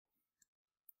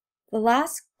The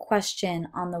last question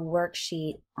on the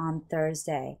worksheet on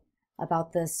Thursday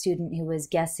about the student who was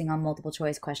guessing on multiple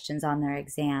choice questions on their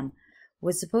exam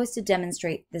was supposed to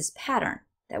demonstrate this pattern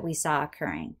that we saw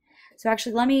occurring. So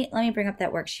actually, let me bring up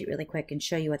that worksheet really quick and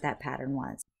show you what that pattern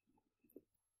was.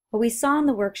 What we saw in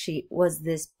the worksheet was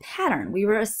this pattern. We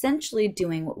were essentially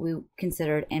doing what we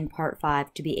considered in Part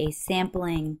 5 to be a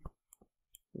sampling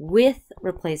with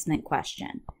replacement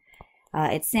question.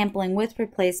 It's sampling with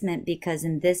replacement because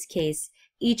in this case,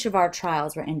 each of our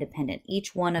trials were independent.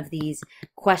 Each one of these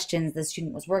questions the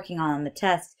student was working on the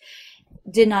test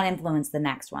did not influence the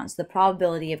next one. So the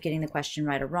probability of getting the question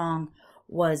right or wrong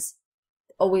was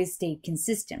always stayed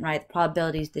consistent, right? The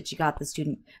probabilities that you got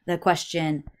the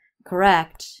question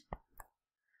correct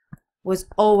was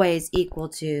always equal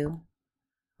to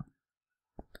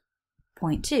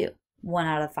 0.2. 1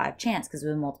 out of 5 chance because it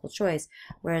was multiple choice,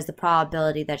 whereas the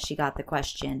probability that she got the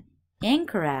question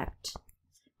incorrect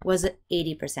was an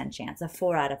 80% chance, a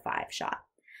 4 out of 5 shot.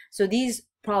 So these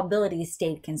probabilities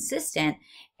stayed consistent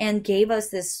and gave us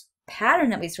this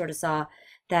pattern that we sort of saw,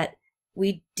 that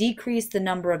we decreased the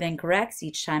number of incorrects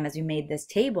each time as we made this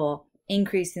table,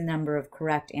 increased the number of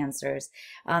correct answers.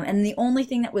 And the only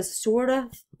thing that was sort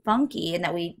of funky and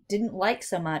that we didn't like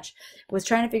so much was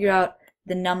trying to figure out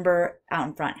the number out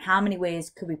in front. How many ways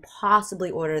could we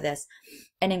possibly order this?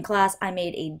 And in class, I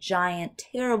made a giant,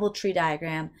 terrible tree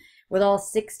diagram with all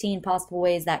 16 possible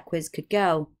ways that quiz could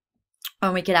go.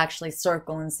 And we could actually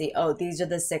circle and see, oh, these are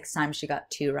the 6 times she got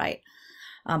 2 right.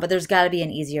 But there's got to be an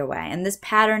easier way. And this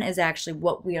pattern is actually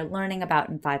what we are learning about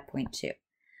in 5.2.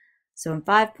 So in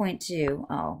 5.2,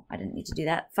 oh, I didn't need to do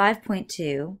that.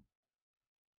 5.2,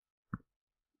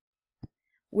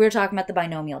 we're talking about the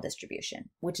binomial distribution,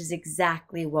 which is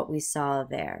exactly what we saw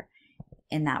there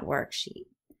in that worksheet.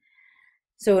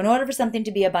 So in order for something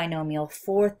to be a binomial,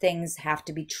 4 things have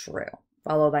to be true.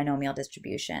 Follow binomial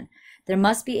distribution. There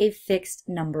must be a fixed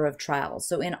number of trials.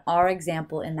 So in our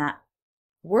example in that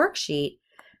worksheet,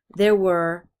 there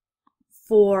were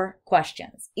 4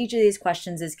 questions. Each of these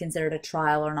questions is considered a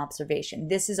trial or an observation.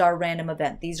 This is our random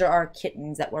event. These are our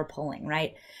kittens that we're pulling,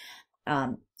 right?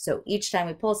 So each time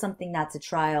we pull something that's a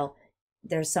trial,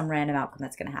 there's some random outcome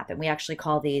that's going to happen. We actually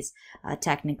call these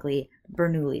technically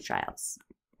Bernoulli Trials.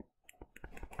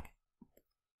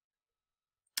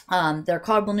 They're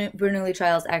called Bernoulli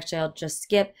Trials. Actually, I'll just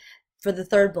skip for the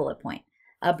third bullet point.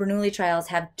 Bernoulli Trials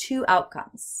have 2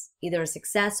 outcomes, either a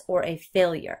success or a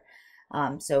failure.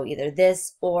 So either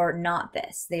this or not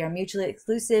this. They are mutually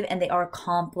exclusive and they are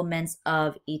complements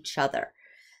of each other.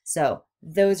 So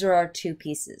those are our 2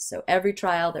 pieces. So every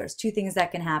trial, there's 2 things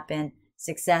that can happen,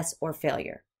 success or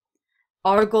failure.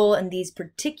 Our goal in these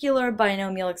particular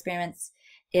binomial experiments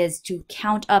is to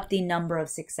count up the number of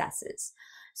successes.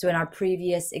 So in our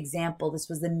previous example, this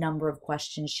was the number of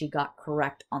questions she got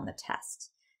correct on the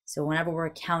test. So whenever we're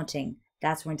counting,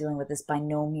 that's when we're dealing with this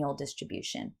binomial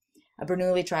distribution. A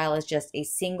Bernoulli trial is just a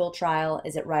single trial.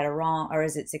 Is it right or wrong, or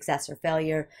is it success or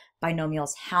failure?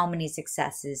 Binomials, how many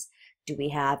successes do we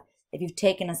have? If you've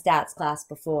taken a stats class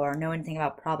before or know anything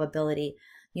about probability,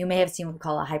 you may have seen what we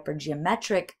call a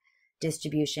hypergeometric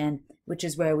distribution, which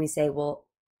is where we say, well,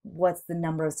 what's the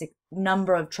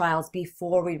number of trials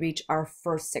before we reach our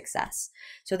first success?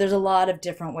 So there's a lot of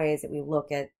different ways that we look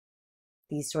at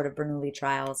these sort of Bernoulli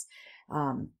trials,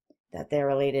 that they're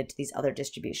related to these other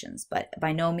distributions. But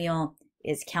binomial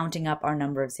is counting up our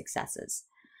number of successes.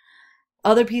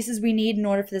 Other pieces we need in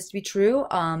order for this to be true,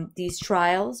 these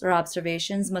trials or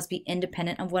observations must be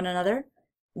independent of one another.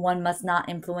 One must not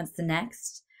influence the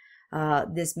next.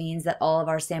 This means that all of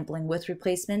our sampling with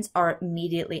replacements are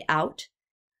immediately out,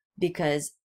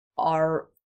 because our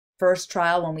first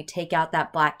trial, when we take out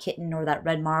that black kitten or that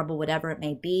red marble, whatever it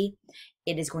may be,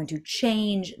 it is going to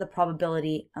change the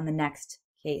probability on the next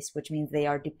case, which means they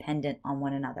are dependent on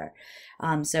one another.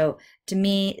 So to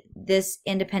me, this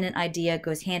independent idea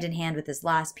goes hand in hand with this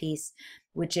last piece,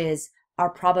 which is our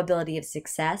probability of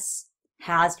success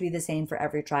has to be the same for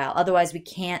every trial. Otherwise, we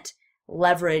can't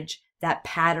leverage that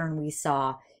pattern we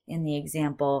saw in the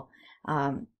example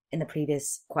in the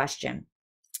previous question.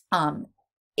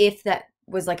 If that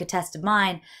was like a test of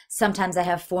mine, sometimes I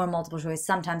have 4 multiple choice,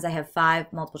 sometimes I have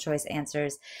 5 multiple choice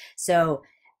answers. So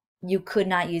you could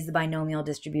not use the binomial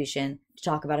distribution to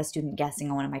talk about a student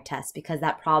guessing on one of my tests, because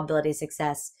that probability of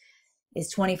success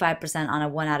is 25% on a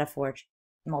 1 out of 4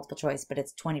 multiple choice, but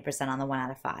it's 20% on the 1 out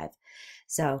of 5.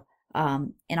 So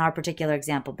in our particular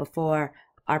example before,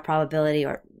 our probability,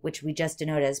 or which we just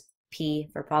denote as P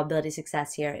for probability of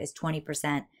success here, is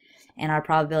 20%, and our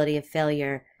probability of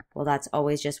failure, well, that's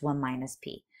always just 1 minus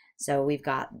P. So we've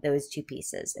got those two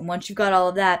pieces. And once you've got all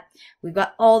of that, we've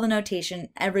got all the notation,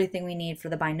 everything we need for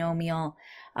the binomial.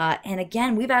 And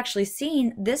again, we've actually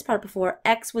seen this part before.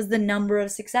 X was the number of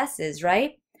successes,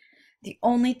 right? The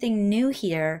only thing new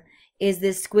here is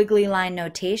this squiggly line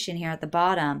notation here at the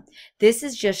bottom. This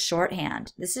is just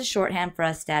shorthand. This is shorthand for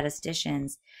us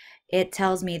statisticians. It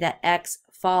tells me that X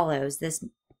follows. This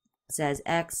says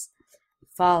X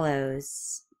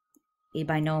follows a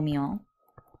binomial.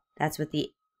 That's what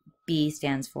the B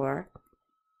stands for,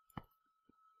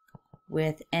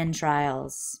 with N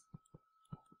trials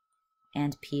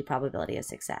and P probability of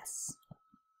success.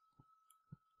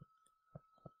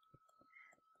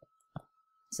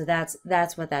 So that's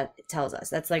what that tells us.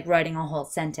 That's like writing a whole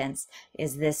sentence,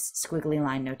 is this squiggly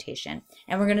line notation.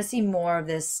 And we're going to see more of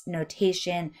this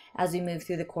notation as we move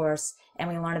through the course and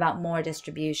we learn about more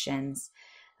distributions.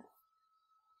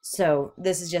 So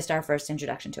this is just our first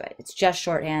introduction to it. It's just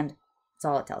shorthand. That's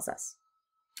all it tells us.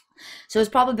 So as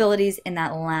probabilities in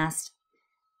that last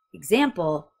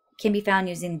example can be found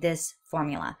using this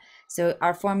formula. So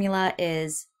our formula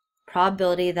is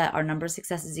probability that our number of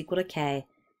successes is equal to k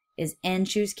is n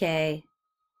choose k,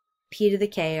 p to the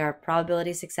k, our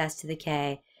probability of success to the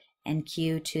k, and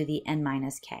q to the n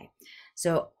minus k.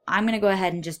 So I'm going to go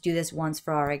ahead and just do this once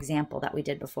for our example that we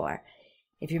did before.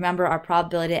 If you remember, our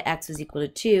probability that x was equal to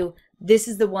 2, this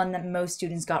is the one that most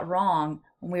students got wrong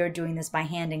when we were doing this by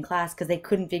hand in class because they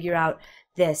couldn't figure out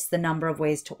this, the number of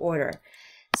ways to order.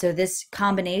 So this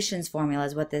combinations formula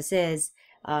is what this is.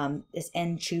 This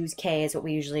n choose k is what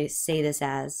we usually say this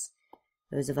as,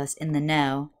 those of us in the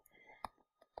know.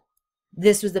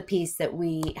 This was the piece that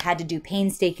we had to do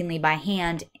painstakingly by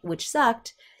hand, which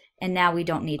sucked, and now we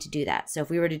don't need to do that. So if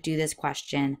we were to do this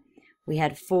question, we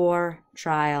had 4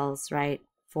 trials, right?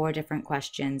 4 different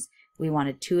questions. We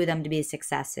wanted 2 of them to be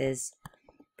successes.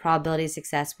 Probability of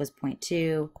success was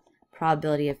 0.2.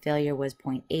 Probability of failure was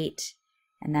 0.8.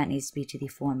 And that needs to be to the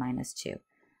 4 minus 2.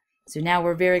 So now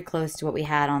we're very close to what we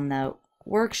had on the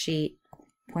worksheet,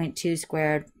 0.2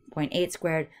 squared, 0.8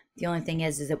 squared. The only thing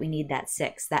is that we need that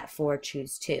 6, that 4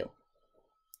 choose 2.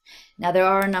 Now there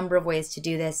are a number of ways to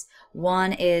do this.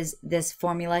 One is this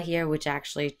formula here, which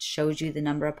actually shows you the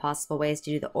number of possible ways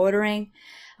to do the ordering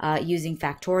using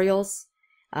factorials.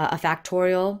 A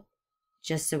factorial,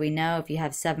 just so we know, if you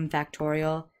have 7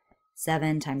 factorial,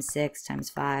 7 times 6 times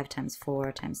 5 times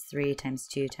 4 times 3 times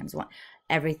 2 times 1,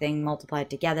 everything multiplied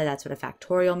together, that's what a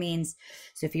factorial means.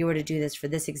 So if you were to do this for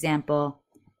this example,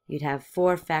 you'd have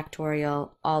 4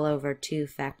 factorial all over 2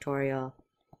 factorial,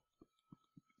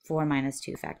 4 minus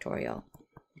 2 factorial,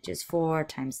 which is 4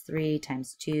 times 3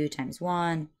 times 2 times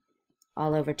 1,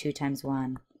 all over 2 times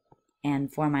 1,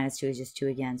 and 4 minus 2 is just 2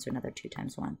 again, so another 2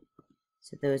 times 1.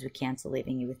 So those would cancel,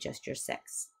 leaving you with just your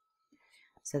 6.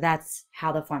 So that's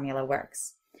how the formula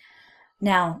works.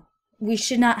 Now, we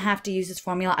should not have to use this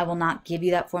formula. I will not give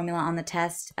you that formula on the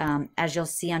test. As you'll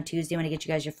see on Tuesday when I get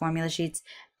you guys your formula sheets,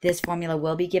 this formula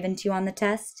will be given to you on the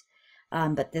test,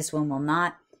 but this one will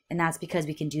not. And that's because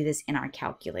we can do this in our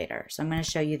calculator. So I'm going to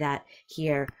show you that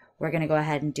here. We're going to go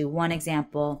ahead and do one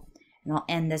example, and I'll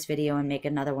end this video and make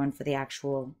another one for the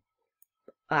actual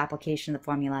application of the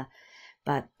formula.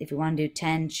 But if we want to do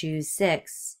 10 choose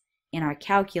 6 in our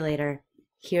calculator,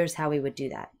 here's how we would do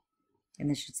that. And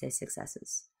this should say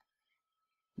successes.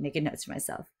 Making notes for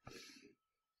myself.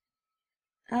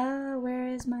 Where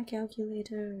is my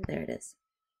calculator? There it is.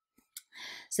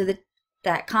 So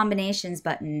that combinations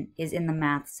button is in the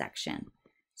math section.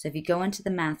 So if you go into the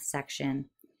math section,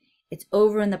 it's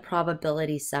over in the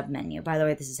probability submenu. By the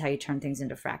way, this is how you turn things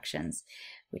into fractions,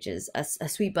 which is a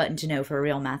sweet button to know for a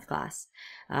real math class.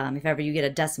 If ever you get a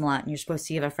decimal out and you're supposed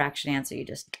to give a fraction answer, you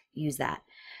just use that.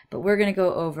 But we're going to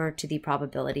go over to the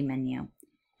probability menu.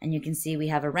 And you can see we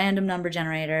have a random number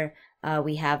generator.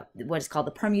 We have what is called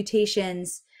the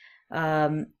permutations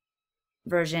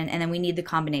version, and then we need the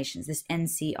combinations, this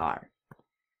NCR.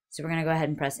 So we're going to go ahead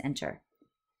and press enter.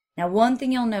 Now one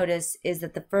thing you'll notice is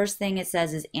that the first thing it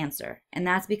says is answer, and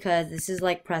that's because this is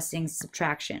like pressing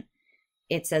subtraction.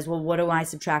 It says, well, what am I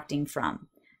subtracting from?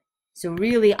 So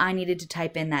really I needed to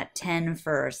type in that 10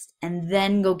 first and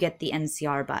then go get the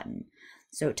NCR button.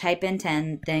 So type in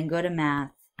 10, then go to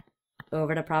math,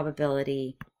 over to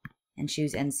probability, and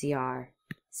choose NCR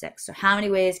 6. So how many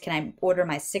ways can I order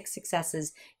my 6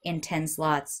 successes in 10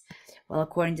 slots? Well,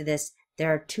 according to this,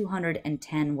 there are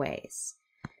 210 ways.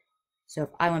 So if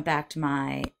I went back to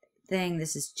my thing,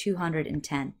 this is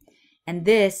 210. And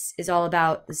this is all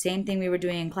about the same thing we were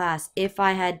doing in class. If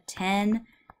I had 10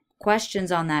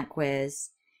 questions on that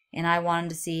quiz and I wanted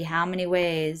to see how many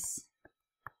ways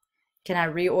can I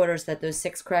reorder so that those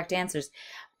 6 correct answers,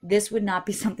 This would not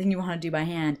be something you want to do by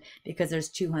hand because there's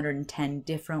 210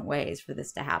 different ways for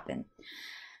this to happen.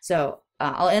 So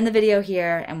I'll end the video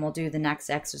here and we'll do the next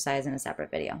exercise in a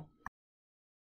separate video.